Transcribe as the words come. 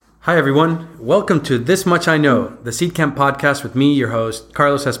Hi, everyone. Welcome to This Much I Know, the Seed Camp podcast with me, your host,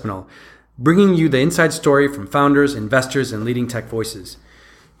 Carlos Espinal, bringing you the inside story from founders, investors, and leading tech voices.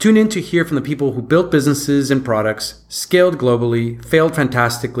 Tune in to hear from the people who built businesses and products, scaled globally, failed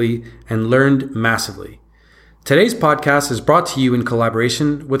fantastically, and learned massively. Today's podcast is brought to you in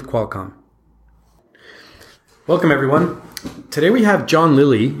collaboration with Qualcomm. Welcome, everyone. Today we have John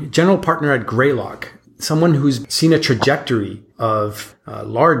Lilly, general partner at Greylock, someone who's seen a trajectory of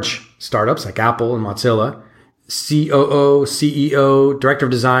large startups like Apple and Mozilla, COO, CEO, director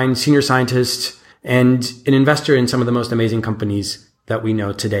of design, senior scientist, and an investor in some of the most amazing companies that we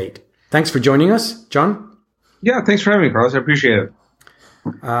know to date. Thanks for joining us, John. Yeah, thanks for having me, Carlos. I appreciate it.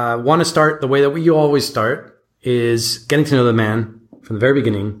 Want to start the way that we always start is getting to know the man from the very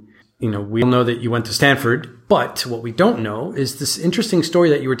beginning. You know, we all know that you went to Stanford, but what we don't know is this interesting story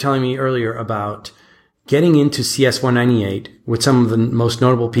that you were telling me earlier about getting into CS198 with some of the most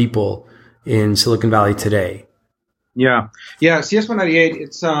notable people in Silicon Valley today. Yeah, CS198.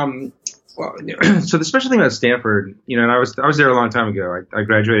 It's well, so the special thing about Stanford, you know, and I was there a long time ago. I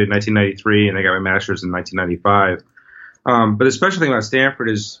graduated in 1993, and I got my master's in 1995. But the special thing about Stanford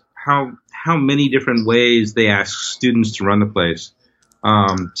is how many different ways they ask students to run the place.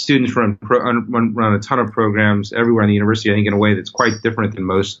 Students run a ton of programs everywhere in the university, I think, in a way that's quite different than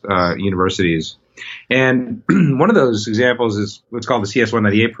most universities. And one of those examples is what's called the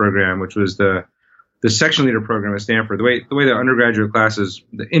CS198 program, which was the section leader program at Stanford. The way the undergraduate classes,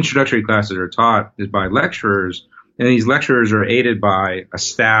 the introductory classes are taught is by lecturers, and these lecturers are aided by a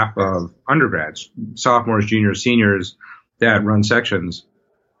staff of undergrads, sophomores, juniors, seniors that run sections.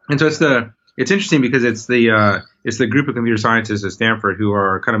 And so it's interesting because it's the group of computer scientists at Stanford who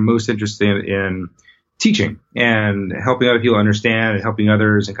are kind of most interested in teaching and helping other people understand and helping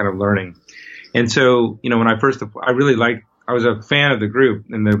others and kind of learning. And so, you know, when I was a fan of the group.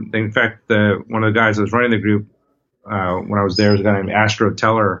 And in fact, one of the guys that was running the group when I was there was a guy named Astro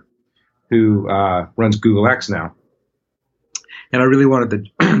Teller, who runs Google X now. And I really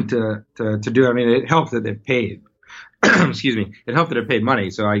wanted to do it. I mean, it helped that it paid. Excuse me. It helped that it paid money.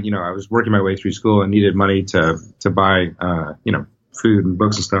 So I was working my way through school and needed money to buy, food and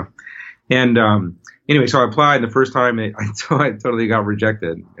books and stuff. And anyway, so I applied. The first time I totally got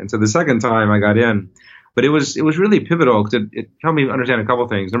rejected. And so the second time I got in, but it was really pivotal because it helped me understand a couple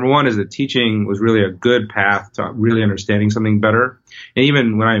things. Number one is that teaching was really a good path to really understanding something better. And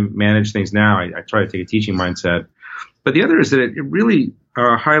even when I manage things now, I try to take a teaching mindset. But the other is that it really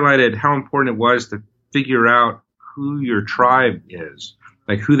highlighted how important it was to figure out who your tribe is,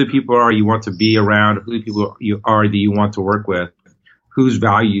 like who the people are you want to be around, who the people are that you want to work with, whose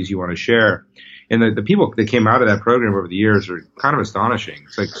values you want to share. And the people that came out of that program over the years are kind of astonishing.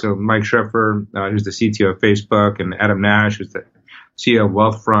 It's like, so Mike Schroepfer, who's the CTO of Facebook, and Adam Nash, who's the CEO of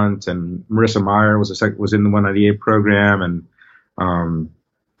Wealthfront, and Marissa Mayer was in the 198 program, and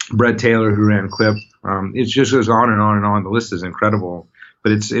Brett Taylor, who ran Clip. It just goes on and on and on. The list is incredible.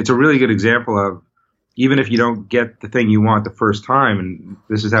 But it's a really good example of, even if you don't get the thing you want the first time, and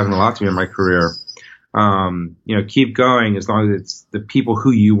this has happened a lot to me in my career, keep going as long as it's the people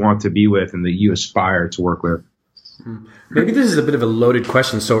who you want to be with and that you aspire to work with. Maybe this is a bit of a loaded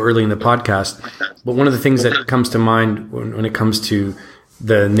question so early in the podcast, but one of the things that comes to mind when it comes to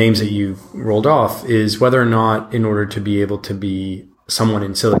the names that you rolled off is whether or not, in order to be able to be someone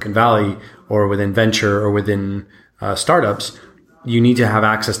in Silicon Valley or within venture or within startups, you need to have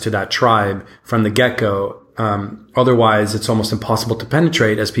access to that tribe from the get-go. Otherwise, it's almost impossible to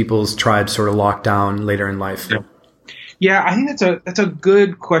penetrate as people's tribes sort of lock down later in life. Yeah, I think that's a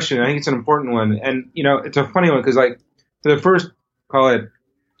good question. I think it's an important one. And, it's a funny one because, like, for the first, call it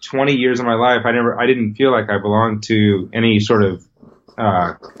 20 years of my life, I didn't feel like I belonged to any sort of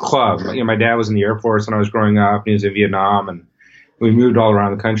club. My dad was in the Air Force when I was growing up. He was in Vietnam, and we moved all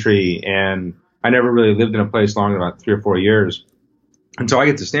around the country. And I never really lived in a place longer than about 3 or 4 years. And so I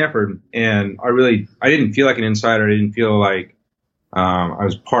get to Stanford, and I didn't feel like an insider. I didn't feel like I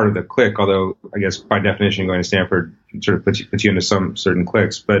was part of the clique, although I guess by definition going to Stanford sort of puts you into some certain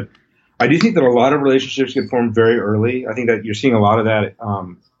cliques. But I do think that a lot of relationships get formed very early. I think that you're seeing a lot of that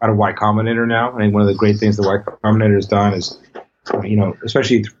out of Y Combinator now. I think one of the great things that Y Combinator has done is,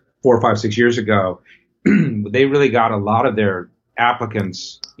 especially 4, 5, 6 years ago, they really got a lot of their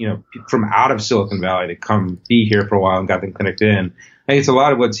applicants, from out of Silicon Valley to come be here for a while and got them connected in. I think it's a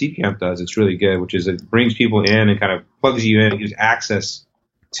lot of what Seed Camp does. It's really good, which is it brings people in and kind of plugs you in and gives access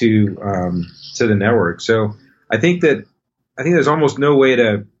to the network. So I think there's almost no way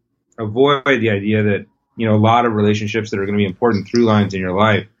to avoid the idea that, a lot of relationships that are going to be important through lines in your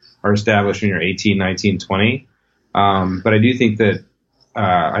life are established when you're 18, 19, 20. But I do think that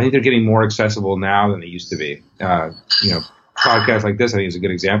I think they're getting more accessible now than they used to be. Podcasts like this, I think, is a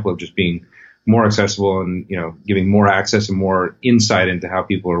good example of just being more accessible and, giving more access and more insight into how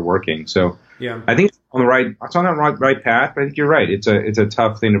people are working. So yeah, I think it's on the right path, but I think you're right. It's a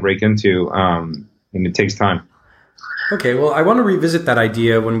tough thing to break into, and it takes time. Okay, well, I want to revisit that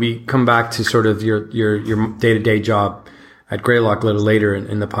idea when we come back to sort of your day-to-day job at Greylock a little later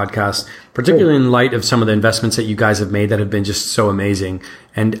in the podcast, particularly in light of some of the investments that you guys have made that have been just so amazing,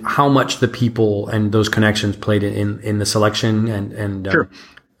 and how much the people and those connections played in the selection and sure.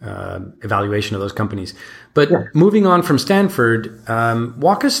 Evaluation of those companies. But moving on from Stanford,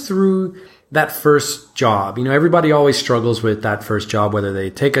 walk us through that first job. Everybody always struggles with that first job, whether they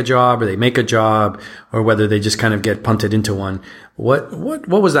take a job or they make a job, or whether they just kind of get punted into one. What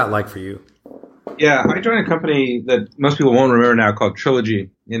was that like for you? Yeah, I joined a company that most people won't remember now called Trilogy.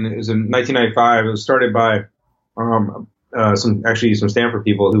 And it was in 1995. It was started by some Stanford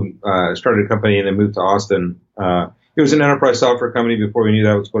people who started a company and then moved to Austin. It was an enterprise software company before we knew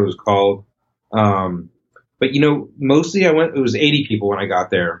that was what it was called. But mostly it was 80 people when I got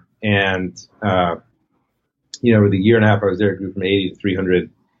there. And, over the year and a half I was there, it grew from 80 to 300.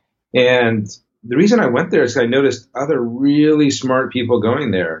 And the reason I went there is I noticed other really smart people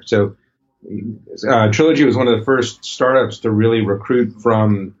going there. So, Trilogy was one of the first startups to really recruit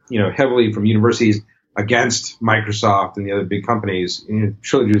heavily from universities against Microsoft and the other big companies.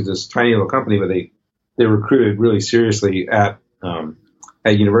 Trilogy was this tiny little company, but they recruited really seriously at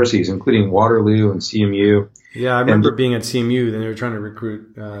universities, including Waterloo and CMU. Yeah, I remember being at CMU, and they were trying to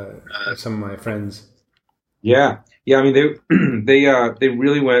recruit some of my friends. Yeah. I mean, they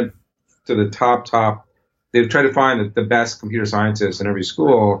really went to the top. They tried to find the best computer scientists in every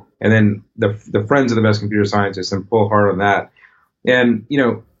school, and then the friends of the best computer scientists, and pull hard on that. And one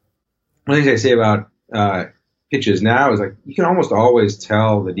of the things I say about pitches now is, like, you can almost always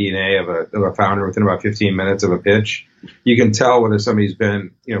tell the DNA of a founder within about 15 minutes of a pitch. You can tell whether somebody's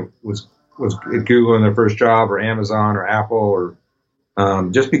been was at Google in their first job, or Amazon, or Apple, or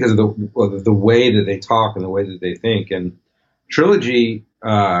just because of the way that they talk and the way that they think. And Trilogy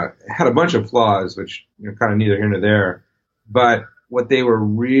had a bunch of flaws, which kind of neither here nor there. But what they were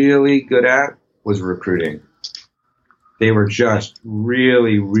really good at was recruiting. They were just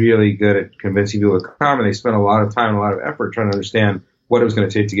really, really good at convincing people to come, and they spent a lot of time and a lot of effort trying to understand what it was going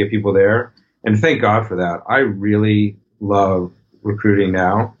to take to get people there. And thank God for that. I really love recruiting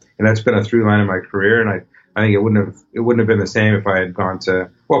now, and that's been a through line in my career. And I think it wouldn't have been the same if I had gone to,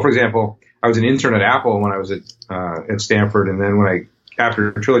 well, for example, I was an intern at Apple when I was at Stanford, and then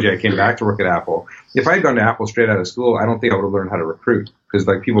after Trilogy, I came back to work at Apple. If I had gone to Apple straight out of school, I don't think I would have learned how to recruit, because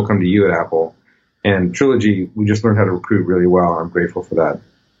people come to you at Apple. And Trilogy, we just learned how to recruit really well. I'm grateful for that.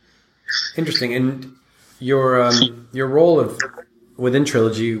 Interesting. And your role within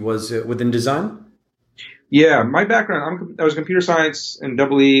Trilogy was within design? Yeah, my background, I was computer science and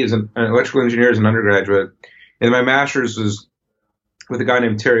EE as an electrical engineer as an undergraduate. And my master's was with a guy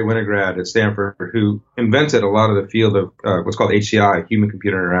named Terry Winograd at Stanford, who invented a lot of the field of what's called HCI,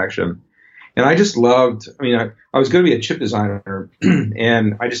 human-computer interaction. And I just loved, I was going to be a chip designer,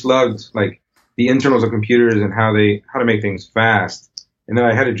 and I just loved, the internals of computers and how to make things fast. And then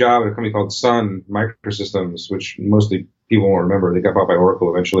I had a job at a company called Sun Microsystems, which mostly people won't remember. They got bought by Oracle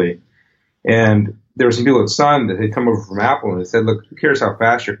eventually. And there were some people at Sun that had come over from Apple, and they said, look, who cares how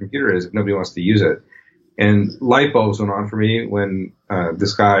fast your computer is if nobody wants to use it? And light bulbs went on for me when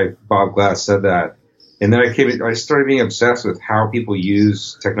this guy, Bob Glass, said that. And then I started being obsessed with how people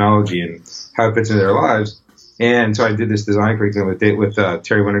use technology and how it fits into their lives. And so I did this design curriculum with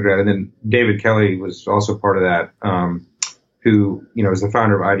Terry Winograd, and then David Kelly was also part of that, who is the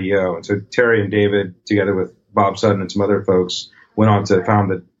founder of IDEO. And so Terry and David, together with Bob Sutton and some other folks, went on to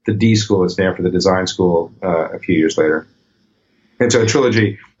found the D School at Stanford, the design school, a few years later. And so the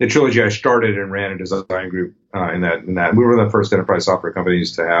Trilogy, I started and ran a design group in that. We were one of the first enterprise software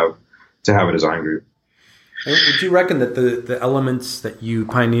companies to have a design group. And would you reckon that the elements that you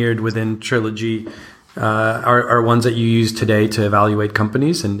pioneered within Trilogy are ones that you use today to evaluate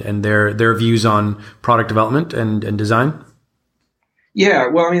companies and their views on product development and design? Yeah,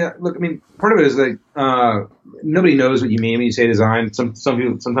 well, part of it is nobody knows what you mean when you say design.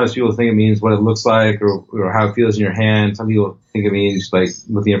 Sometimes people think it means what it looks like or how it feels in your hand. Some people think it means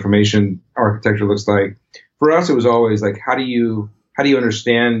what the information architecture looks like. For us, it was always how do you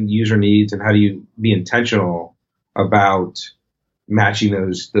understand user needs, and how do you be intentional about matching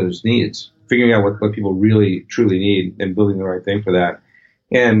those needs, figuring out what people really truly need and building the right thing for that.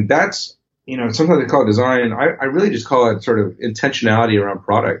 And that's, sometimes they call it design. I really just call it sort of intentionality around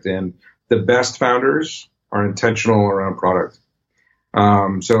product. And the best founders are intentional around product.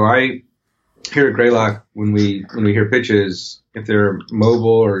 So I here at Greylock, when we hear pitches, if they're mobile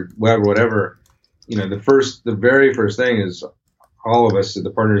or web or whatever, the very first thing is all of us,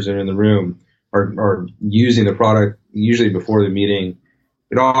 the partners that are in the room, are using the product usually before the meeting.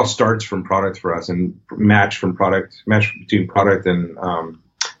 It all starts from product for us, and match between product and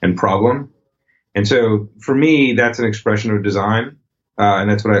problem. And so for me, that's an expression of design, and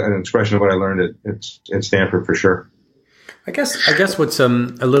that's an expression of what I learned at Stanford for sure. I guess what's a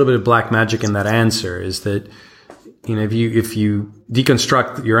little bit of black magic in that answer is that, if you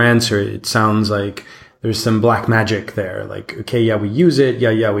deconstruct your answer, it sounds like there's some black magic there. Like, okay, yeah, we use it.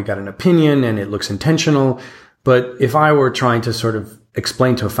 Yeah, we got an opinion and it looks intentional. But if I were trying to sort of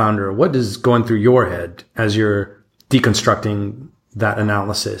explain to a founder what is going through your head as you're deconstructing that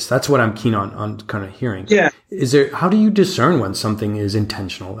analysis, that's what I'm keen on kind of hearing. Yeah. How do you discern when something is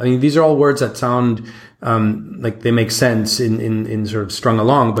intentional? I mean, these are all words that sound like they make sense in sort of strung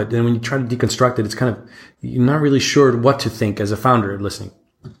along, but then when you try to deconstruct it, it's kind of, you're not really sure what to think as a founder listening.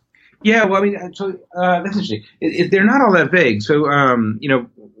 Yeah, well, I mean, so that's interesting. They're not all that vague. So,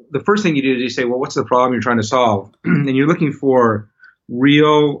 the first thing you do is you say, well, what's the problem you're trying to solve? And you're looking for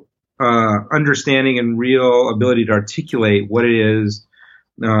real understanding and real ability to articulate what it is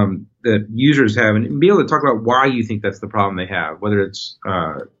that users have, and be able to talk about why you think that's the problem they have, whether it's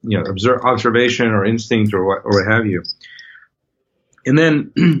observation or instinct or what have you. And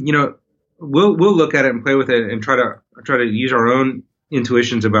then we'll look at it and play with it and try to use our own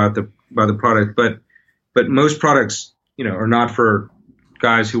intuitions about the product. But most products are not for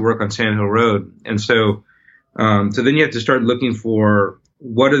guys who work on Sand Hill Road, and so then you have to start looking for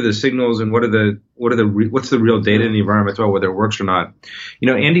what are the signals and what's the real data in the environment as well, whether it works or not.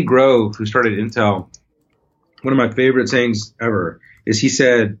 Andy Grove, who started Intel, one of my favorite sayings ever is he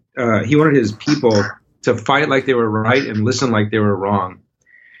said he wanted his people to fight like they were right and listen like they were wrong.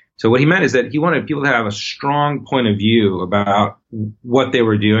 So what he meant is that he wanted people to have a strong point of view about what they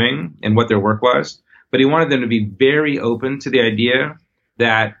were doing and what their work was, but he wanted them to be very open to the idea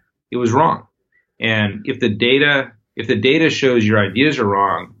that it was wrong. And if the data shows your ideas are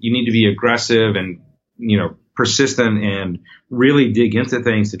wrong, you need to be aggressive and, persistent and really dig into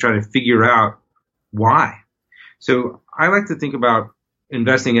things to try to figure out why. So I like to think about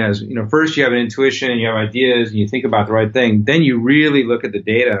investing as, first you have an intuition and you have ideas and you think about the right thing. Then you really look at the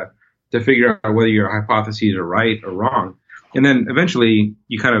data to figure out whether your hypotheses are right or wrong. And then eventually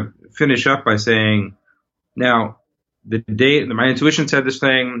you kind of finish up by saying, now, my intuition said this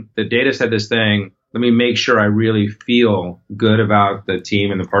thing, the data said this thing. Let me make sure I really feel good about the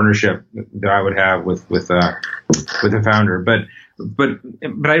team and the partnership that I would have with the founder. But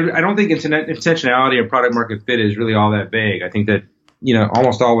I don't think intentionality or product market fit is really all that vague. I think that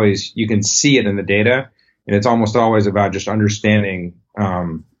almost always you can see it in the data, and it's almost always about just understanding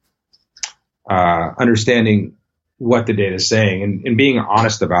what the data is saying and being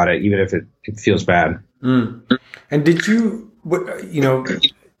honest about it, even if it feels bad. Mm. And did you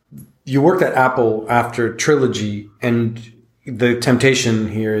worked at Apple after Trilogy, and the temptation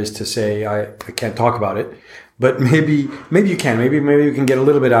here is to say, I can't talk about it, but maybe you can, maybe you can get a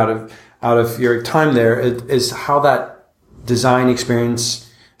little bit out of your time there, is how that design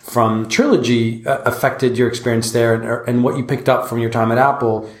experience from Trilogy affected your experience there and what you picked up from your time at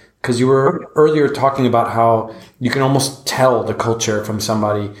Apple. Because you were earlier talking about how you can almost tell the culture from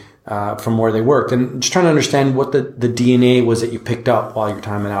somebody from where they worked, and just trying to understand what the DNA was that you picked up while your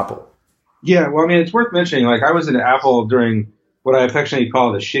time at Apple. Yeah, well, I mean, it's worth mentioning, like, I was at Apple during what I affectionately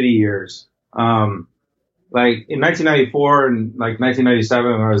call the shitty years. Like in 1994 and like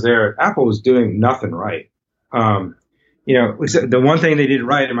 1997 when I was there, Apple was doing nothing right. The one thing they did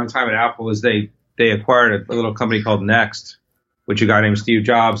right in my time at Apple is they acquired a little company called Next, which a guy named Steve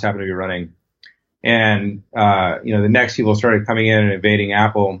Jobs happened to be running. And, the Next people started coming in and invading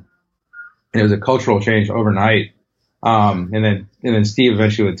Apple, and it was a cultural change overnight. And then Steve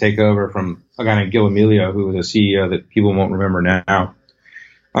eventually would take over from a guy named Gil Amelio, who was a CEO that people won't remember now.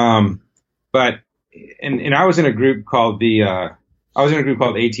 But I was in a group called ATG,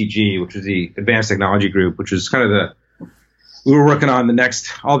 which was the Advanced Technology Group, which was kind of we were working on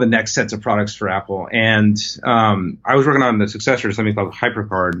all the next sets of products for Apple. And, I was working on the successor to something called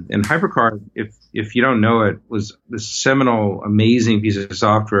HyperCard. And HyperCard, if you don't know it, was this seminal, amazing piece of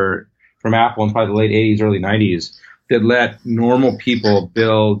software from Apple in probably the late 80s, early 90s that let normal people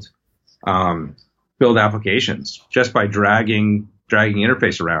build applications just by dragging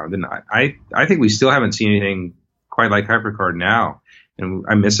interface around. And I think we still haven't seen anything quite like HyperCard now, and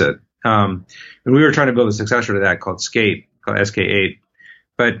I miss it. And we were trying to build a successor to that called Skate, called SK8.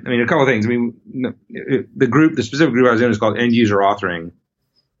 But I mean, a couple of things. I mean, the specific group I was in is called End User Authoring,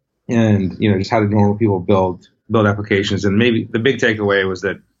 and just how do normal people build applications. And maybe the big takeaway was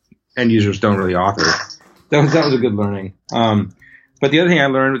that end users don't really author. That was a good learning. But the other thing I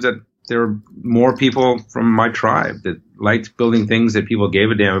learned was that there were more people from my tribe that liked building things that people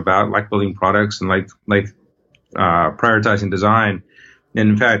gave a damn about, liked building products, and liked prioritizing design. And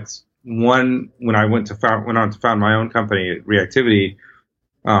in fact, when I went on to found my own company, Reactivity,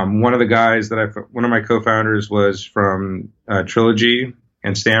 one of my co-founders was from Trilogy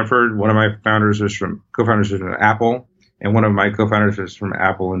and Stanford. One of my co-founders was from Apple, and one of my co-founders was from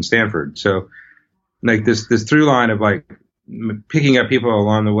Apple and Stanford. So, like this through line of like picking up people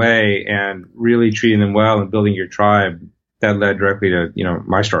along the way and really treating them well and building your tribe, that led directly to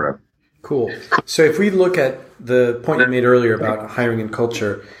my startup. Cool. So if we look at the point you made earlier about hiring and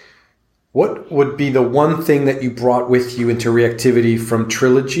culture, what would be the one thing that you brought with you into Reactivity from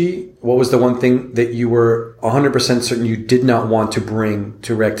Trilogy? What was the one thing that you were 100% certain you did not want to bring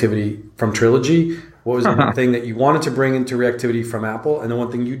to Reactivity from Trilogy? What was the one thing that you wanted to bring into Reactivity from Apple, and the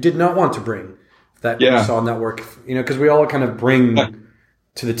one thing you did not want to bring that you saw network? Because we all kind of bring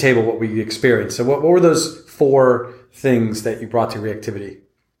to the table what we experience. So what were those 4 things that you brought to Reactivity?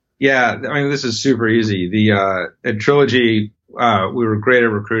 Yeah, I mean, this is super easy. At Trilogy, we were great at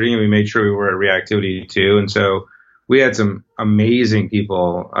recruiting, and we made sure we were at Reactivity too. And so we had some amazing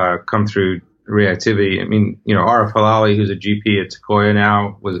people come through Reactivity. I mean, Arif Halali, who's a GP at Sequoia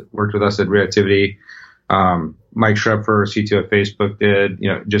now, worked with us at Reactivity. Mike Schrepfer, CTO at Facebook, did.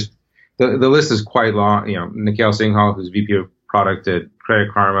 Just the list is quite long. Nikhil Singhal, who's VP of Product at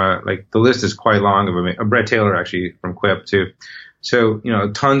Credit Karma. Like, the list is quite long. Brett Taylor, actually, from Quip too. So,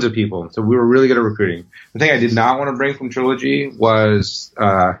 tons of people. So we were really good at recruiting. The thing I did not want to bring from Trilogy was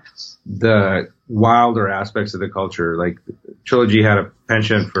the wilder aspects of the culture. Like, Trilogy had a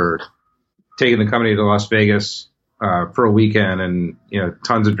penchant for taking the company to Las Vegas for a weekend, and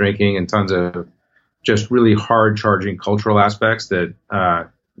tons of drinking and tons of just really hard charging cultural aspects that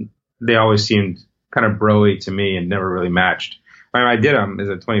they always seemed kind of bro-y to me and never really matched. I mean, I did them as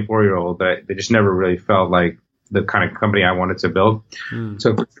a 24-year-old, but they just never really felt like the kind of company I wanted to build.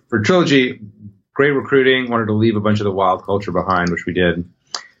 So for Trilogy, great recruiting, wanted to leave a bunch of the wild culture behind, which we did.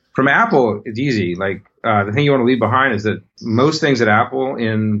 From Apple, it's easy. Like, the thing you want to leave behind is that most things at Apple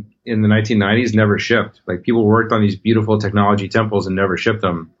in the 1990s never shipped. Like, people worked on these beautiful technology temples and never shipped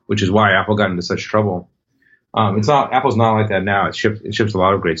them, which is why Apple got into such trouble. Apple's not like that now. It ships a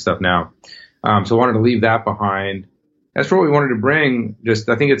lot of great stuff now. So I wanted to leave that behind. As for what we wanted to bring,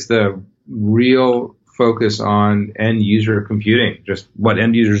 I think it's the real focus on end user computing, just what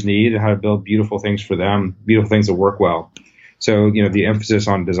end users need and how to build beautiful things for them, beautiful things that work well. So, the emphasis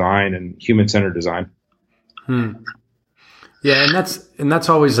on design and human-centered design. Yeah, and that's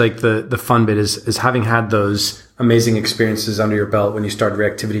always like the fun bit is having had those amazing experiences under your belt when you started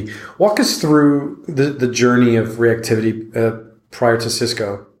Reactivity. Walk us through the journey of Reactivity prior to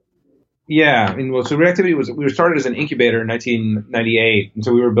Cisco. Yeah, so Reactivity we were started as an incubator in 1998, and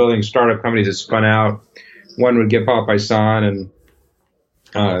so we were building startup companies that spun out. One would get bought by Sun, and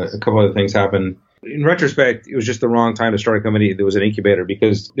a couple other things happened. In retrospect, it was just the wrong time to start a company that was an incubator,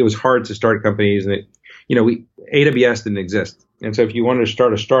 because it was hard to start companies, and AWS didn't exist, and so if you wanted to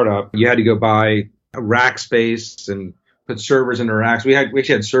start a startup, you had to go buy a rack space and put servers in the racks. We actually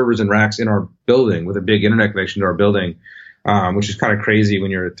had servers and racks in our building with a big internet connection to our building. Which is kind of crazy when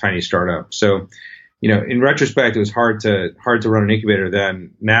you're a tiny startup. So, in retrospect, it was hard to run an incubator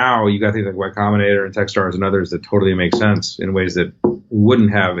then. Now you got things like Y Combinator and Techstars and others that totally make sense in ways that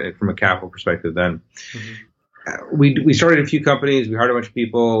wouldn't have it from a capital perspective then. Mm-hmm. We started a few companies. We hired a bunch of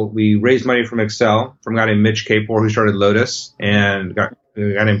people. We raised money from Excel, from a guy named Mitch Kapor, who started Lotus, and a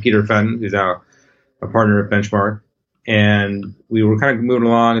guy named Peter Fenton, who's now a partner at Benchmark. And we were kind of moving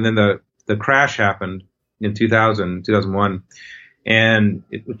along, and then the crash happened in 2001. And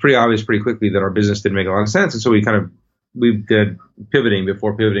it was pretty obvious pretty quickly that our business didn't make a lot of sense. And so we did pivoting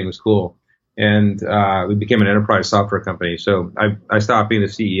before pivoting was cool. And we became an enterprise software company. So I stopped being the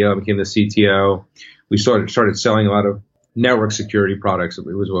CEO, became the CTO. We started selling a lot of network security products. It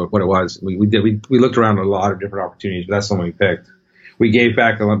was what it was. We looked around at a lot of different opportunities, but that's the one we picked. We gave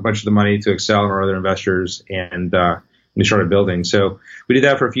back a bunch of the money to Excel and our other investors, and we started building. So we did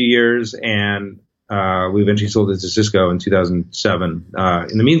that for a few years, and we eventually sold it to Cisco in 2007.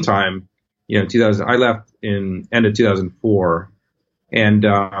 In the meantime, I left in end of 2004, and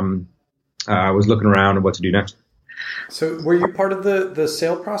I was looking around at what to do next. So were you part of the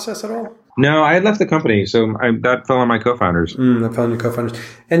sale process at all? No, I had left the company, so that fell on my co-founders. That fell on your co-founders.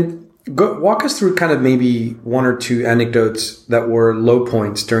 And Walk us through kind of maybe one or two anecdotes that were low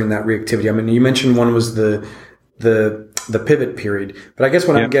points during that reactivity. I mean, you mentioned one was the pivot period, but I guess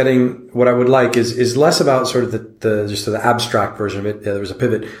what I'm getting, what I would like is less about sort of the abstract version of it. There was a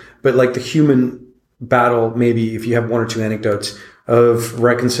pivot, but like the human battle, maybe if you have one or two anecdotes of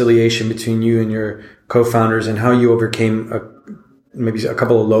reconciliation between you and your co-founders and how you overcame maybe a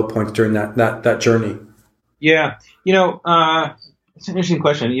couple of low points during that journey. Yeah. It's an interesting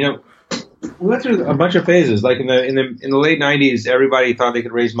question. We went through a bunch of phases. Like in the late 90s, everybody thought they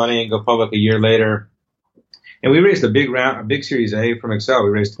could raise money and go public a year later. And we raised a big Series A from Accel.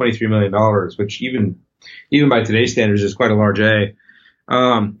 We raised $23 million, which even by today's standards is quite a large A.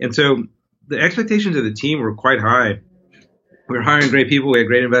 And so the expectations of the team were quite high. We were hiring great people. We had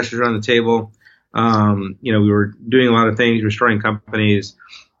great investors around the table. We were doing a lot of things, restoring companies.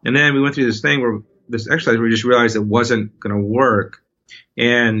 And then we went through this thing where this exercise where we just realized it wasn't going to work.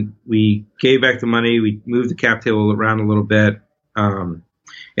 And we gave back the money. We moved the cap table around a little bit. And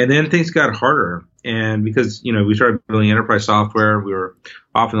then things got harder. And because, we started building enterprise software, we were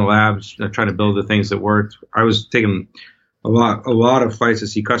off in the labs trying to build the things that worked. I was taking a lot of flights to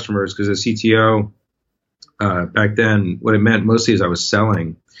see customers because as CTO back then, what it meant mostly is I was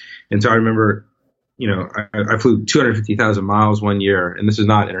selling. And so I remember, I flew 250,000 miles one year, and this is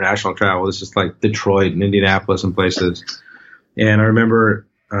not international travel. This is like Detroit and Indianapolis and places. And I remember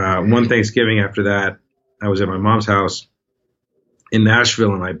one Thanksgiving after that, I was at my mom's house in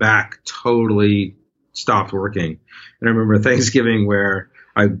Nashville, and my back totally stopped working. And I remember Thanksgiving where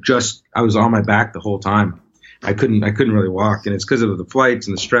I was on my back the whole time. I couldn't really walk, and it's because of the flights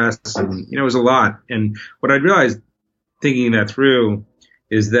and the stress, and it was a lot. And what I realized thinking that through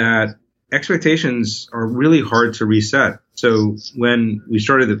is that expectations are really hard to reset. So when we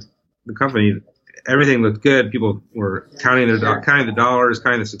started the company, everything looked good. People were counting the dollars,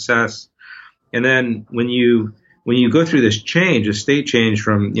 counting the success. And then when you go through this change, a state change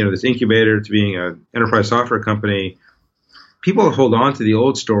from, this incubator to being an enterprise software company, people hold on to the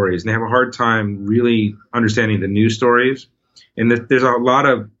old stories and they have a hard time really understanding the new stories. And there's a lot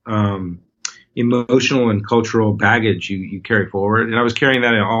of emotional and cultural baggage you carry forward. And I was carrying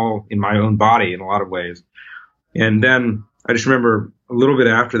that in my own body in a lot of ways. And then I just remember a little bit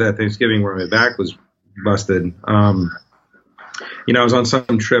after that Thanksgiving where my back was busted. I was on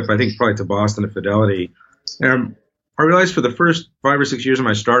some trip, I think probably to Boston to Fidelity. And I realized for the first 5 or 6 years of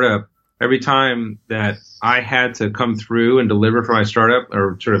my startup, every time that I had to come through and deliver for my startup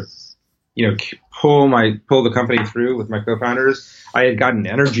or sort of, pull the company through with my co-founders, I had gotten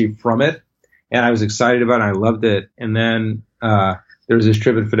energy from it and I was excited about it. And I loved it. And then there was this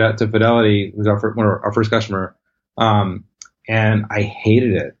trip to Fidelity, who was our first customer, and I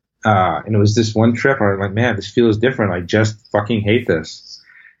hated it. And it was this one trip where I was like, man, this feels different. I just fucking hate this.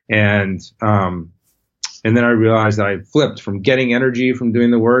 And then I realized that I flipped from getting energy from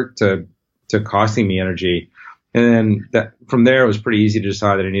doing the work to costing me energy. And then from there, it was pretty easy to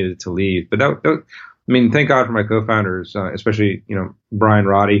decide that I needed to leave. But thank God for my co-founders, especially, Brian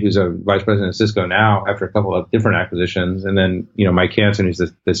Roddy, who's a vice president at Cisco now after a couple of different acquisitions. And then, Mike Hansen, who's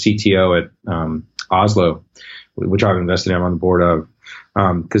the CTO at Oslo, which I've invested in, I'm on the board of,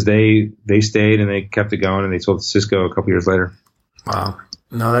 because they stayed and they kept it going and they sold to Cisco a couple years later. Wow.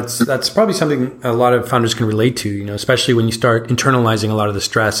 No, that's probably something a lot of founders can relate to, especially when you start internalizing a lot of the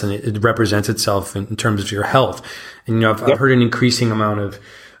stress and it represents itself in terms of your health. And, I've heard an increasing amount of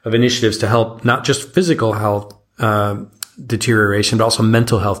initiatives to help not just physical health deterioration, but also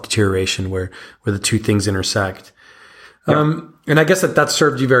mental health deterioration where the two things intersect. Yep. And I guess that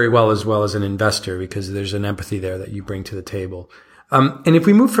served you very well as an investor because there's an empathy there that you bring to the table. And if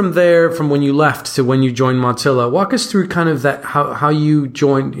we move from there, from when you left to when you joined Mozilla, walk us through kind of that, how you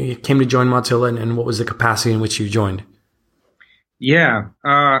came to join Mozilla and what was the capacity in which you joined? Yeah.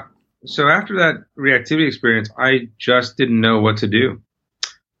 So after that reactivity experience, I just didn't know what to do.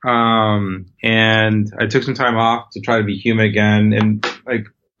 And I took some time off to try to be human again. And I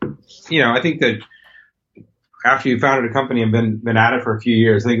think that after you founded a company and been at it for a few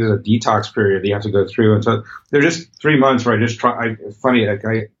years, I think there's a detox period that you have to go through. And so there's just 3 months where I just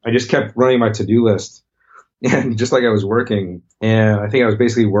kept running my to-do list and just like I was working. And I think I was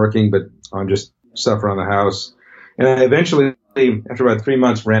basically working, but on just stuff around the house. And I eventually, after about 3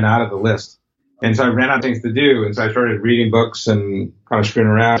 months, ran out of the list. And so I ran out of things to do. And so I started reading books and kind of screwing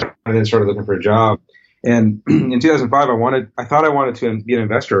around and then started looking for a job. And in 2005, I thought I wanted to be an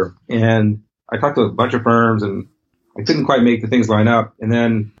investor. And I talked to a bunch of firms and I couldn't quite make the things line up. And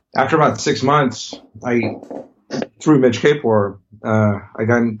then after about 6 months, through Mitch Kapor, I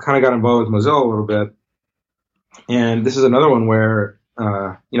got involved with Mozilla a little bit. And this is another one where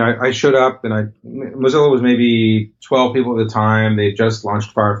I showed up and Mozilla was maybe 12 people at the time. They just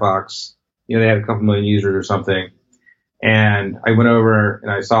launched Firefox. They had a couple million users or something. And I went over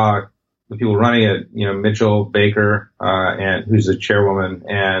and I saw the people running it, Mitchell Baker, and who's the chairwoman,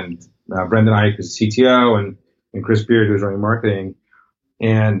 and Brendan Ike, who's the CTO, and Chris Beard, who's running marketing.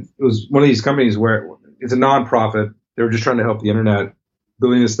 And it was one of these companies where it's a nonprofit. They were just trying to help the internet,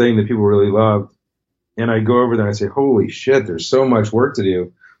 building this thing that people really loved. And I go over there and I say, holy shit, there's so much work to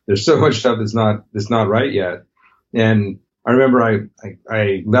do. There's so much stuff that's not right yet. And I remember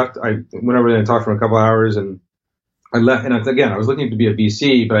I left, I went over there and talked for a couple hours, and I left. And again, I was looking to be a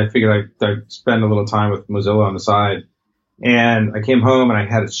VC, but I figured I'd spend a little time with Mozilla on the side. And I came home and I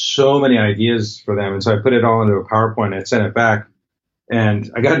had so many ideas for them. And so I put it all into a PowerPoint and I sent it back, and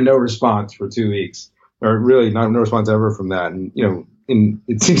I got no response for 2 weeks, or really no response ever from that. And,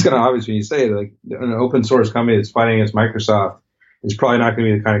 it seems kind of obvious when you say it, like an open source company that's fighting against Microsoft is probably not going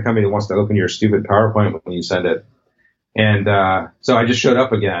to be the kind of company that wants to open your stupid PowerPoint when you send it. And so I just showed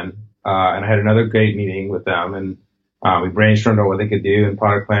up again, and I had another great meeting with them, and we brainstormed on what they could do, and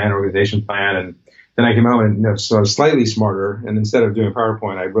product plan, organization plan, and then I came home and so I was slightly smarter, and instead of doing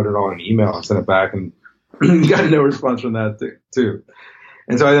PowerPoint, I wrote it all in an email and sent it back, and got no response from that too.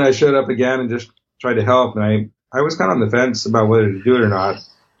 And so then I showed up again and just tried to help, and I was kind of on the fence about whether to do it or not.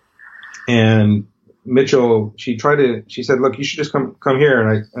 And Mitchell, she said, look, you should just come here.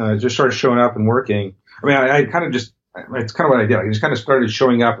 And I just started showing up and working. I mean, I kind of just, it's kind of what I did. I just kind of started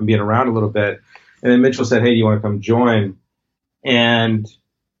showing up and being around a little bit. And then Mitchell said, hey, do you want to come join? And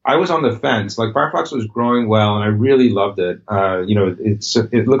I was on the fence. Like, Firefox was growing well, and I really loved it.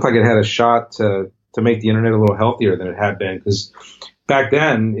 It looked like it had a shot to make the internet a little healthier than it had been, because back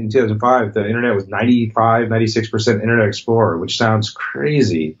then, in 2005, the internet was 96% Internet Explorer, which sounds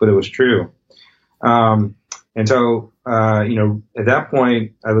crazy, but it was true. And so, at that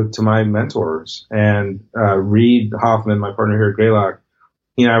point, I looked to my mentors, and Reid Hoffman, my partner here at Greylock,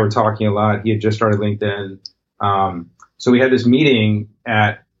 he and I were talking a lot. He had just started LinkedIn. So we had this meeting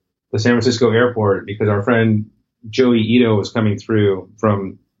at the San Francisco airport because our friend Joey Ito was coming through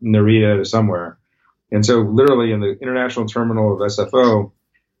from Narita to somewhere. And so literally in the international terminal of SFO,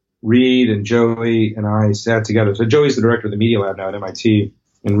 Reid and Joey and I sat together. So Joey's the director of the Media Lab now at MIT.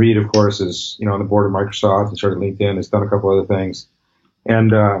 And Reid, of course, is, on the board of Microsoft and started LinkedIn, has done a couple other things.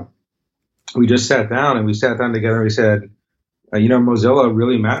 And we just sat down together and we said, Mozilla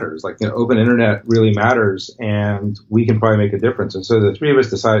really matters. Like, open internet really matters, and we can probably make a difference. And so the three of us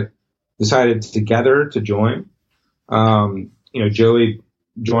decided together to join. Joey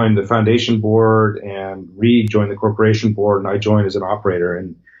joined the foundation board, and Reid joined the corporation board, and I joined as an operator.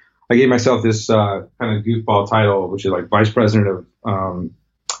 And I gave myself this kind of goofball title, which is like vice president of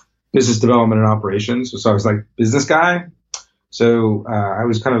business development and operations. So I was like business guy. So I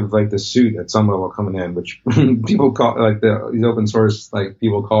was kind of like the suit at some level coming in, which people call like these open source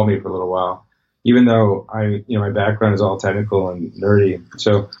people call me for a little while, even though my background is all technical and nerdy.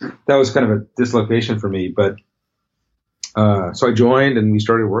 So that was kind of a dislocation for me. But so I joined and we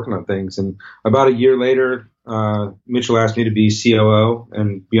started working on things. And about a year later, Mitchell asked me to be COO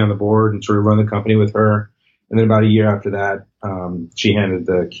and be on the board and sort of run the company with her. And then about a year after that, she handed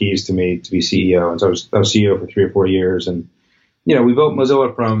the keys to me to be CEO. And so I was CEO for 3 or 4 years. And we built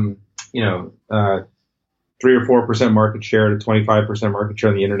Mozilla from, 3 or 4% market share to 25% market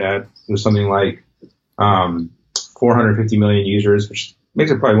share on the internet. It was something like 450 million users, which makes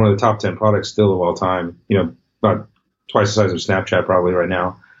it probably one of the top 10 products still of all time. About twice the size of Snapchat probably right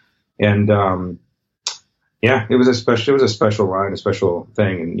now. And it was a special ride, a special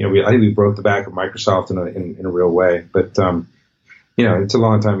thing. And I think we broke the back of Microsoft in a real way. But it's a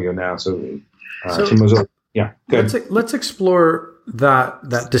long time ago now. So to Mozilla. Yeah, good. Let's explore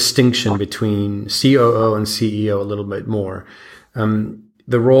that distinction between COO and CEO a little bit more.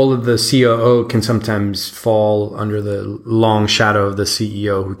 The role of the COO can sometimes fall under the long shadow of the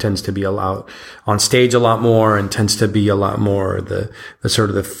CEO, who tends to be allowed on stage a lot more and tends to be a lot more the sort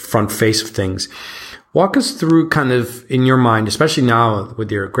of the front face of things. Walk us through kind of in your mind, especially now with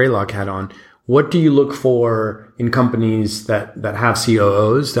your Greylock hat on, what do you look for in companies that have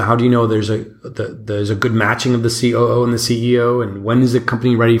COOs? How do you know there's a good matching of the COO and the CEO, and when is the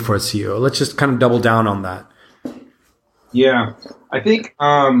company ready for a CEO? Let's just kind of double down on that. Yeah, I think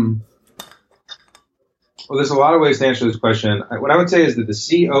there's a lot of ways to answer this question. What I would say is that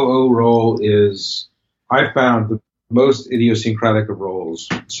the COO role is, I found, the most idiosyncratic of roles.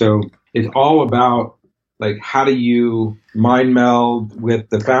 So it's all about how do you mind meld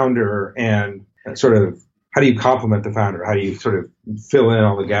with the founder and sort of how do you complement the founder? How do you sort of fill in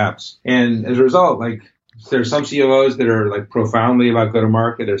all the gaps? And as a result, there's some COOs that are like profoundly about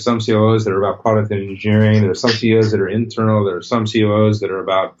go-to-market. There's some COOs that are about product and engineering. There's some COOs that are internal. There are some COOs that are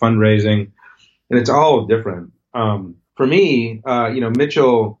about fundraising, and it's all different. For me,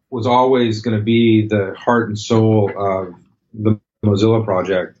 Mitchell was always going to be the heart and soul of the Mozilla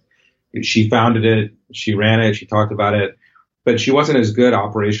project. She founded it, she ran it, she talked about it, but she wasn't as good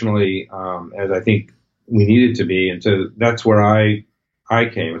operationally as I think we needed to be. And so that's where I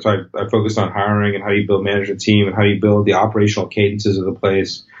came. So I focused on hiring and how do you build management team and how do you build the operational cadences of the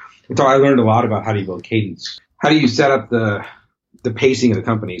place. And so I learned a lot about how do you build cadence. How do you set up the pacing of the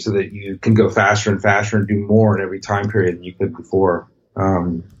company so that you can go faster and faster and do more in every time period than you could before.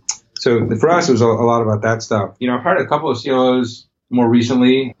 So for us, it was a lot about that stuff. I've hired a couple of COOs more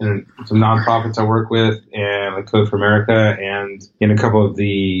recently in some nonprofits I work with and like Code for America and in a couple of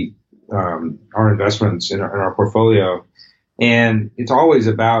our investments in our portfolio. And it's always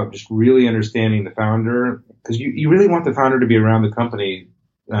about just really understanding the founder, because you really want the founder to be around the company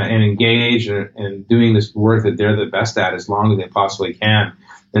and engage and doing this work that they're the best at as long as they possibly can.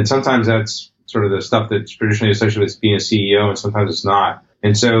 And sometimes that's sort of the stuff that's traditionally associated with being a CEO, and sometimes it's not.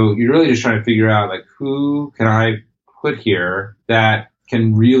 And so you're really just trying to figure out, like, who can I put here that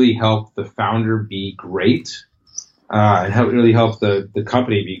can really help the founder be great and really help the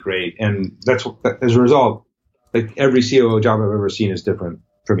company be great. And that's as a result, like every COO job I've ever seen is different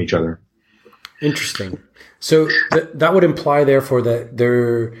from each other. Interesting. So that would imply, therefore, that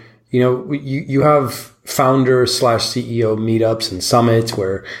there, you have founder / CEO meetups and summits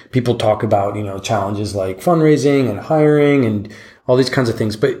where people talk about, challenges like fundraising and hiring and all these kinds of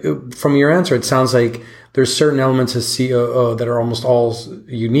things. But from your answer, it sounds like there's certain elements of COO that are almost all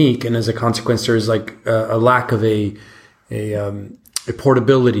unique, and as a consequence, there's like a lack of a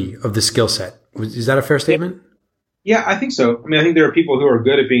portability of the skill set. Is that a fair statement? Yeah, I think so. I mean, I think there are people who are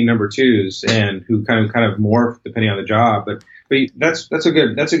good at being number twos and who kind of morph depending on the job. But that's a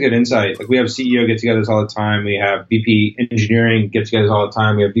good insight. Like, we have CEO get-togethers all the time. We have VP engineering get-togethers all the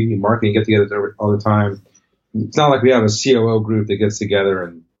time. We have VP marketing get-togethers all the time. It's not like we have a COO group that gets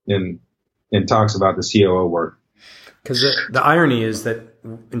together and talks about the COO work. Because the irony is that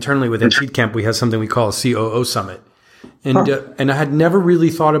internally within Seedcamp, we have something we call a COO summit. And I had never really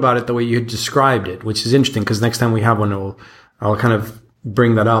thought about it the way you had described it, which is interesting, because next time we have one, I'll kind of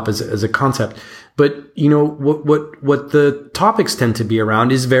bring that up as a concept. But what the topics tend to be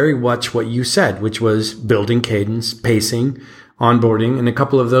around is very much what you said, which was building cadence, pacing, onboarding, and a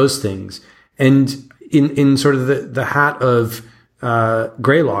couple of those things. And in sort of the hat of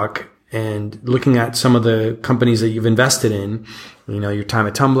Greylock and looking at some of the companies that you've invested in, your time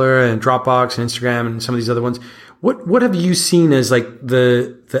at Tumblr and Dropbox and Instagram and some of these other ones. What have you seen as like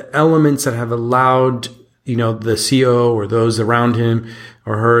the elements that have allowed, the CEO or those around him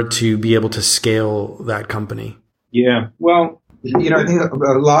or her to be able to scale that company? Yeah. Well, I think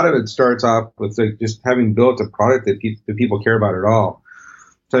a lot of it starts off with like just having built a product that people care about at all.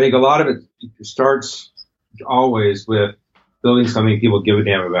 So I think a lot of it starts always with building something people give a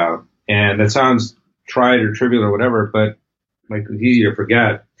damn about. And that sounds tried or trivial or whatever, but like it's easy to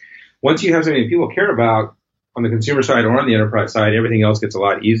forget. Once you have something that people care about, on the consumer side or on the enterprise side, everything else gets a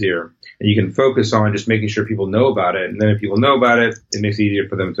lot easier. And you can focus on just making sure people know about it. And then if people know about it, it makes it easier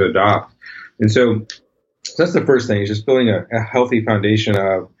for them to adopt. And so that's the first thing, is just building a healthy foundation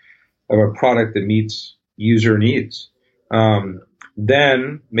of a product that meets user needs.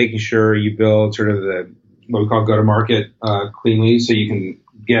 Then making sure you build sort of what we call go-to-market cleanly, so you can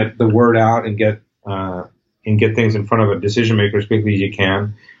get the word out and get things in front of a decision maker as quickly as you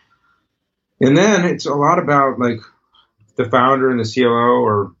can. And then it's a lot about like the founder and the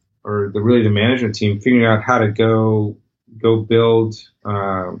COO or the management team figuring out how to go build,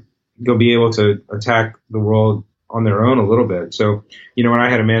 go be able to attack the world on their own a little bit. So, when I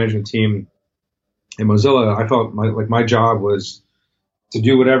had a management team in Mozilla, I felt my job was to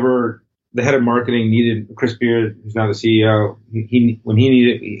do whatever the head of marketing needed. Chris Beard, who's now the CEO,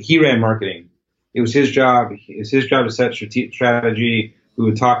 he ran marketing. It was his job. It's his job to set strategy. We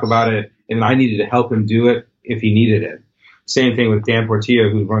would talk about it, and I needed to help him do it if he needed it. Same thing with Dan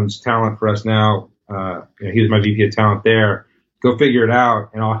Portilla, who runs talent for us now. He was my VP of talent there. Go figure it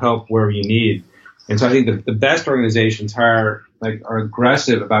out, and I'll help wherever you need. And so I think the best organizations are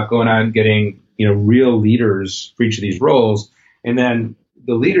aggressive about going out and getting real leaders for each of these roles, and then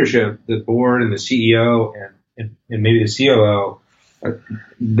the leadership, the board, and the CEO, and maybe the COO.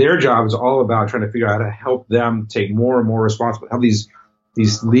 Their job is all about trying to figure out how to help them take more and more responsibility. Help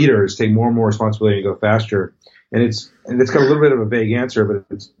these leaders take more and more responsibility and go faster. And it's got a little bit of a vague answer, but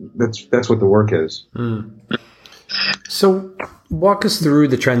that's what the work is. So walk us through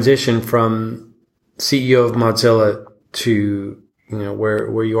the transition from CEO of Mozilla to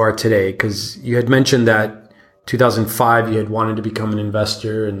where you are today? Because you had mentioned that 2005 you had wanted to become an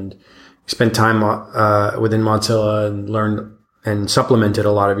investor and spent time within Mozilla and learned and supplemented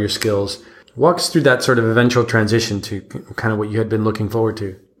a lot of your skills. Walk us through that sort of eventual transition to kind of what you had been looking forward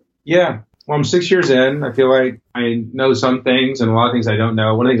to. Yeah. Well, I'm 6 years in. I feel like I know some things and a lot of things I don't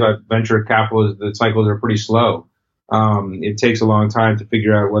know. One of the things about venture capital is the cycles are pretty slow. It takes a long time to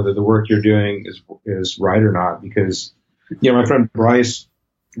figure out whether the work you're doing is right or not, because, my friend Bryce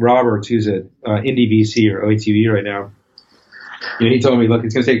Roberts, who's at Indie VC or OETV right now, he told me, look,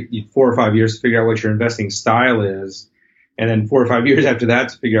 it's going to take you 4 or 5 years to figure out what your investing style is, and then 4 or 5 years after that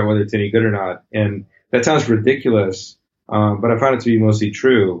to figure out whether it's any good or not. And that sounds ridiculous, but I found it to be mostly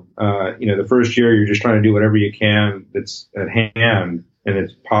true. The first year you're just trying to do whatever you can that's at hand and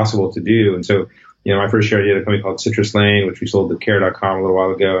it's possible to do. And so, my first year I did a company called Citrus Lane, which we sold to Care.com a little while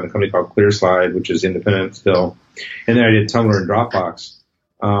ago, and a company called ClearSlide, which is independent still. And then I did Tumblr and Dropbox.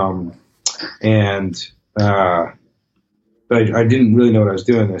 But I didn't really know what I was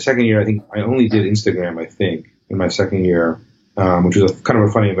doing. The second year, I think I only did Instagram, in my second year, which was kind of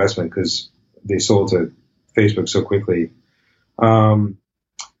a funny investment because they sold to Facebook so quickly. But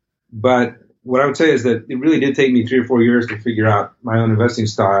what I would say is that it really did take me 3 or 4 years to figure out my own investing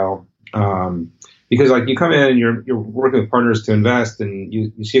style. Because you come in and you're working with partners to invest, and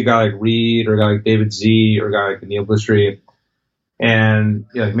you see a guy like Reed or a guy like David Z or a guy like Neil Blistry, and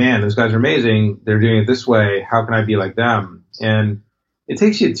you're like, man, those guys are amazing. They're doing it this way. How can I be like them? And it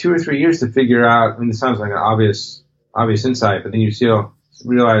takes you 2 or 3 years to figure out. I mean, it sounds like an obvious insight, but then you still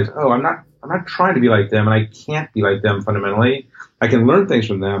realize, oh, I'm not trying to be like them, and I can't be like them fundamentally. I can learn things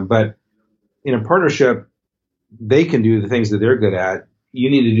from them, but in a partnership, they can do the things that they're good at. You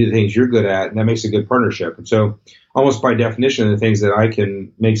need to do the things you're good at, and that makes a good partnership. And so almost by definition, the things that I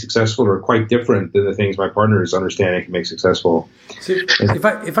can make successful are quite different than the things my partners understand I can make successful. So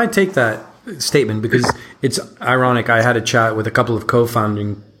if I take that statement, because it's ironic, I had a chat with a couple of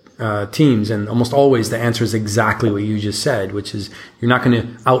co-founding teams, and almost always the answer is exactly what you just said, which is you're not going to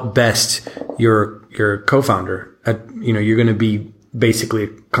outbest your co-founder. You're going to be basically a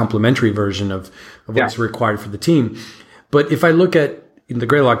complementary version of what's required for the team. But if I look at the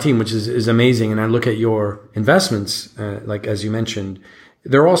Greylock team, which is amazing, and I look at your investments, like as you mentioned,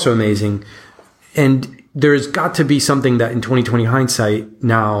 they're also amazing. And there's got to be something that in 2020 hindsight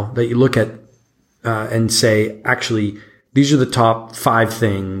now that you look at and say, actually, these are the top 5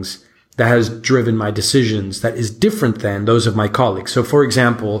 things that has driven my decisions that is different than those of my colleagues. So, for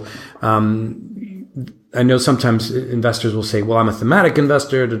example, I know sometimes investors will say, well, I'm a thematic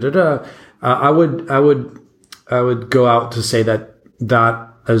investor, I would go out to say that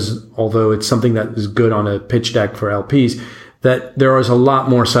as although it's something that is good on a pitch deck for LPs, that there is a lot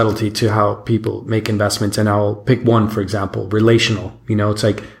more subtlety to how people make investments. And I'll pick one, for example, relational. It's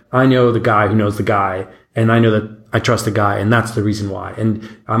like, I know the guy who knows the guy, and I know that I trust the guy, and that's the reason why. And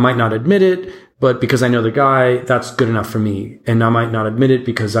I might not admit it, but because I know the guy, that's good enough for me. And I might not admit it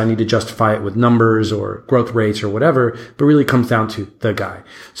because I need to justify it with numbers or growth rates or whatever, but really comes down to the guy.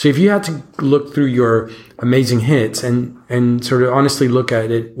 So if you had to look through your amazing hits and sort of honestly look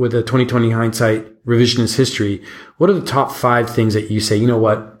at it with a 2020 hindsight revisionist history, what are the top 5 things that you say, you know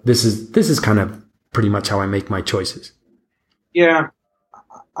what, this is kind of pretty much how I make my choices? Yeah,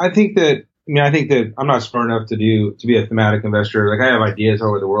 I think that I'm not smart enough to be a thematic investor. Like, I have ideas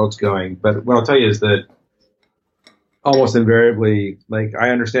on where the world's going, but what I'll tell you is that almost invariably, like, I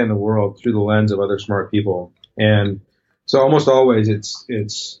understand the world through the lens of other smart people. And so almost always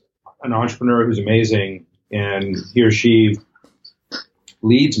it's an entrepreneur who's amazing, and he or she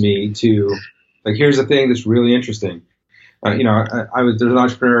leads me to, like, here's the thing that's really interesting. There's an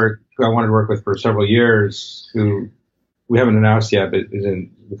entrepreneur who I wanted to work with for several years who we haven't announced yet, but the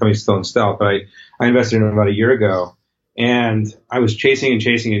company's still in stealth. But I invested in him about a year ago, and I was chasing, and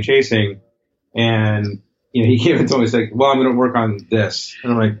he came and told me, he's like, well, I'm going to work on this,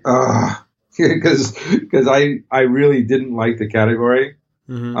 and I'm like, oh, because I really didn't like the category,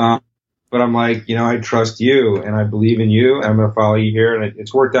 but I'm like, I trust you, and I believe in you, and I'm going to follow you here, and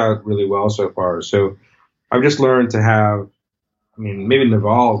it's worked out really well so far. So I've just learned to have. I mean, maybe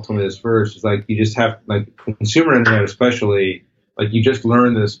Naval told me this first. It's like you just have, like, consumer internet especially, like, you just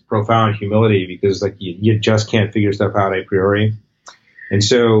learn this profound humility because, like, you just can't figure stuff out a priori. And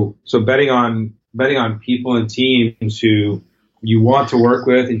so betting on people and teams who you want to work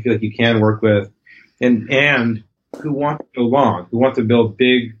with and you feel like you can work with, and who want to go long, who want to build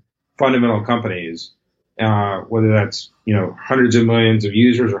big fundamental companies, whether that's hundreds of millions of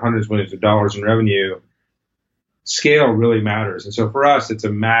users or hundreds of millions of dollars in revenue. Scale really matters. And so for us, it's a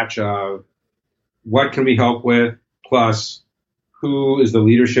match of what can we help with, plus who is the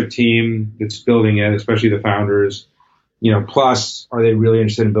leadership team that's building it, especially the founders, plus are they really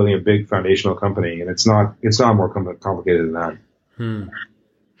interested in building a big foundational company? And it's not more complicated than that.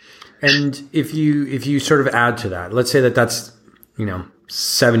 And if you sort of add to that, let's say that's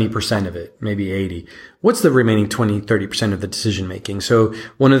 70% of it, maybe 80. What's the remaining 20, 30% of the decision making? So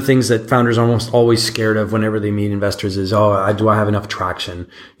one of the things that founders are almost always scared of whenever they meet investors is, do I have enough traction?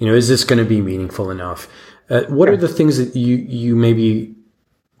 Is this going to be meaningful enough? What are the things that you maybe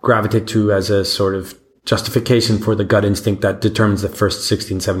gravitate to as a sort of justification for the gut instinct that determines the first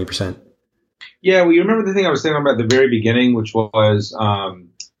 60 and 70%? Yeah, well, you remember the thing I was saying about at the very beginning, which was,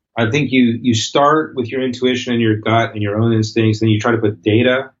 I think you start with your intuition and your gut and your own instincts, then you try to put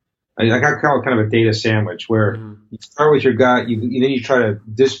data. I call it kind of a data sandwich, where you start with your gut, then you try to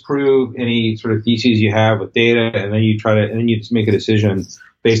disprove any sort of theses you have with data, and then you just make a decision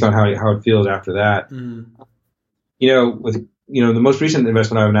based on how it feels after that. The most recent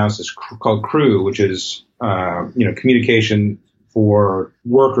investment I've announced is called Crew, which is communication for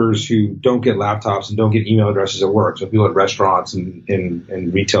workers who don't get laptops and don't get email addresses at work. So people at restaurants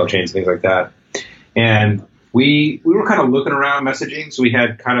and retail chains, things like that. And we were kind of looking around messaging, so we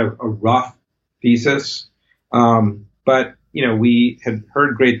had kind of a rough thesis. But we had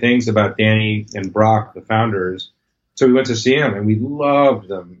heard great things about Danny and Brock, the founders. So we went to see them, and we loved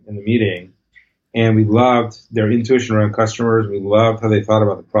them in the meeting. And we loved their intuition around customers. We loved how they thought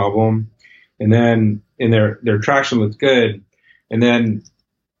about the problem. And then their traction looked good. And then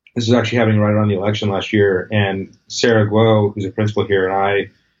this was actually happening right around the election last year. And Sarah Guo, who's a principal here, and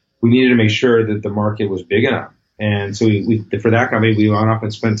we needed to make sure that the market was big enough. And so we for that company, we went off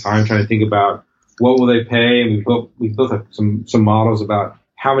and spent time trying to think about what will they pay. And we built some models about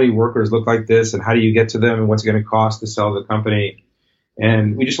how many workers look like this and how do you get to them and what's it going to cost to sell the company.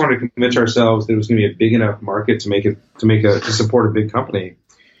 And we just wanted to convince ourselves that it was going to be a big enough market to support a big company.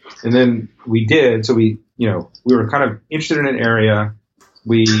 And then we did. So we were kind of interested in an area.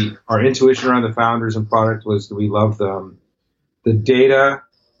 Our intuition around the founders and product was that we loved them. The data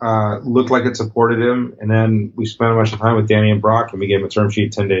looked like it supported him. And then we spent a bunch of time with Danny and Brock, and we gave him a term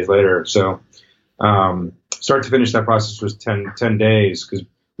sheet 10 days later. So start to finish, that process was 10 days, because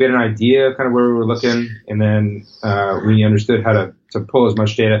we had an idea kind of where we were looking, and then we understood how to pull as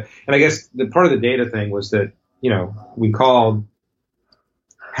much data. And I guess the part of the data thing was that, we called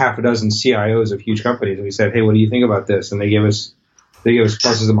half a dozen CIOs of huge companies, and we said, hey, what do you think about this? And they gave us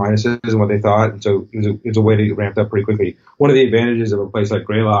pluses and minuses and what they thought. And so it was a way to get ramped up pretty quickly. One of the advantages of a place like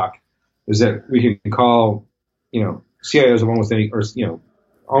Greylock is that we can call, CIOs of almost any, or,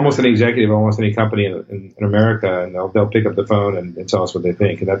 almost any executive, of almost any company in America, and they'll pick up the phone and tell us what they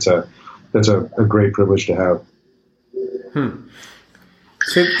think. And that's a great privilege to have.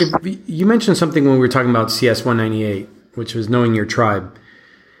 So you mentioned something when we were talking about CS 198, which was knowing your tribe.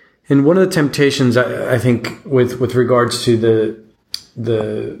 And one of the temptations, I think, with regards to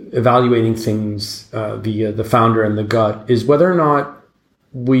the evaluating things via the founder and the gut, is whether or not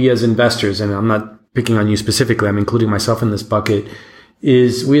we as investors, and I'm not picking on you specifically, I'm including myself in this bucket,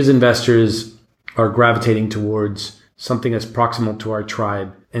 is we as investors are gravitating towards something that's proximal to our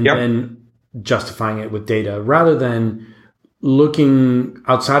tribe and then justifying it with data, rather than looking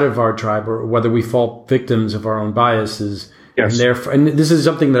outside of our tribe, or whether we fall victims of our own biases. Yes. And this is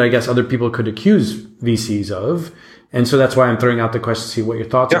something that I guess other people could accuse VCs of. And so that's why I'm throwing out the question to see what your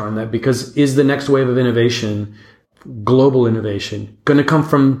thoughts are on that. Because is the next wave of innovation, global innovation, going to come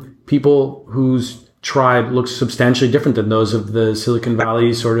from people whose tribe looks substantially different than those of the Silicon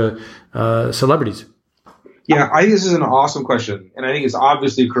Valley sort of celebrities? Yeah, I think this is an awesome question. And I think it's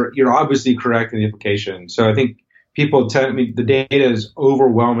you're obviously correct in the implication. So I think the data is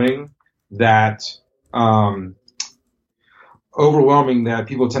overwhelming that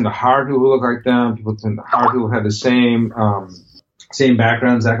people tend to hire people who look like them. People tend to hire people who have the same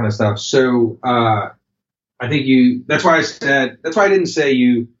backgrounds, that kind of stuff. So I think that's why I didn't say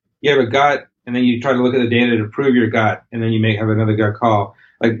you have a gut and then you try to look at the data to prove your gut, and then you have another gut call.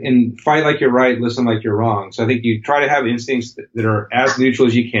 And fight like you're right, listen like you're wrong. So I think you try to have instincts that are as neutral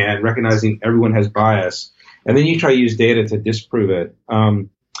as you can, recognizing everyone has bias, and then you try to use data to disprove it. I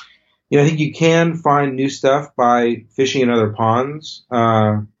think you can find new stuff by fishing in other ponds.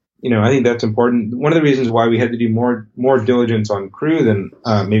 I think that's important. One of the reasons why we had to do more diligence on Crew than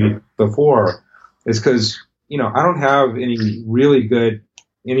maybe before is because, I don't have any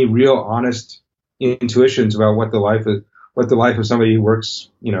real honest intuitions about what the life of somebody who works,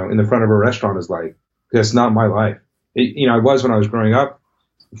 in the front of a restaurant is like. That's not my life. It was when I was growing up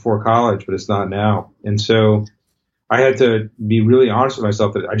before college, but it's not now. And so I had to be really honest with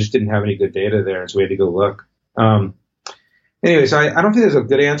myself that I just didn't have any good data there, and so we had to go look. Anyway, so I don't think there's a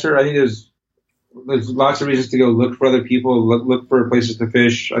good answer. I think there's lots of reasons to go look for other people, look for places to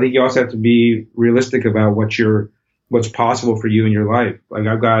fish. I think you also have to be realistic about what's possible for you in your life. Like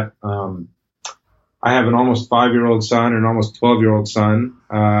I have an almost 5-year-old son and an almost 12-year-old son,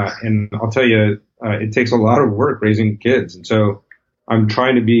 and I'll tell you, it takes a lot of work raising kids, and so I'm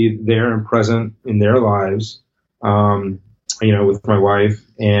trying to be there and present in their lives, with my wife,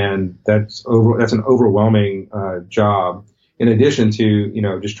 and that's an overwhelming job. In addition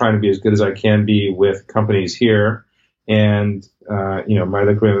to, just trying to be as good as I can be with companies here, and my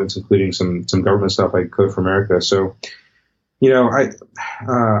other commitments, including some government stuff like Code for America. So,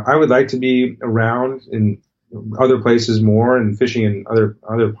 I would like to be around in other places more and fishing in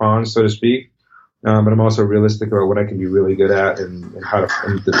other ponds, so to speak. But I'm also realistic about what I can be really good at and how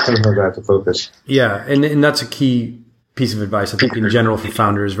to focus. Yeah, and that's a key piece of advice, I think, in general for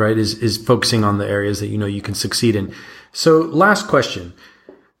founders, right? Is focusing on the areas that you can succeed in. So, last question: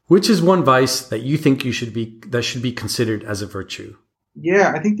 which is one vice that you think should be considered as a virtue?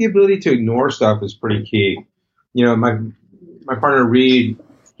 Yeah, I think the ability to ignore stuff is pretty key. My partner Reed,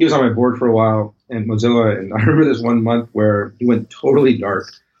 he was on my board for a while in Mozilla, and I remember this one month where he went totally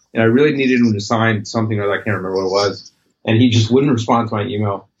dark, and I really needed him to sign something that I can't remember what it was, and he just wouldn't respond to my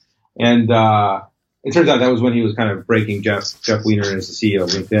email. And it turns out that was when he was kind of breaking Jeff Weiner as the CEO of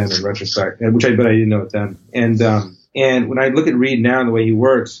LinkedIn in retrospect, but I didn't know it then. And when I look at Reed now and the way he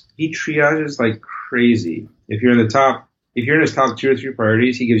works, he triages like crazy. If you're in his top 2 or 3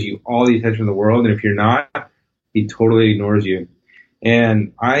 priorities, he gives you all the attention in the world, and if you're not, he totally ignores you.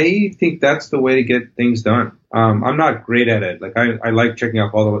 And I think that's the way to get things done. I'm not great at it. Like I like checking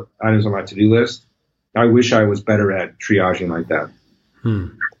off all the items on my to-do list. I wish I was better at triaging like that.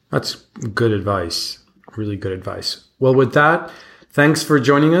 That's good advice. Really good advice. Well, with that, thanks for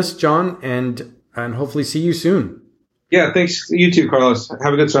joining us, John, and hopefully see you soon. Yeah, thanks. You too, Carlos.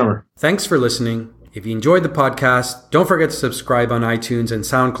 Have a good summer. Thanks for listening. If you enjoyed the podcast, don't forget to subscribe on iTunes and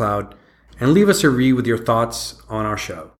SoundCloud, and leave us a review with your thoughts on our show.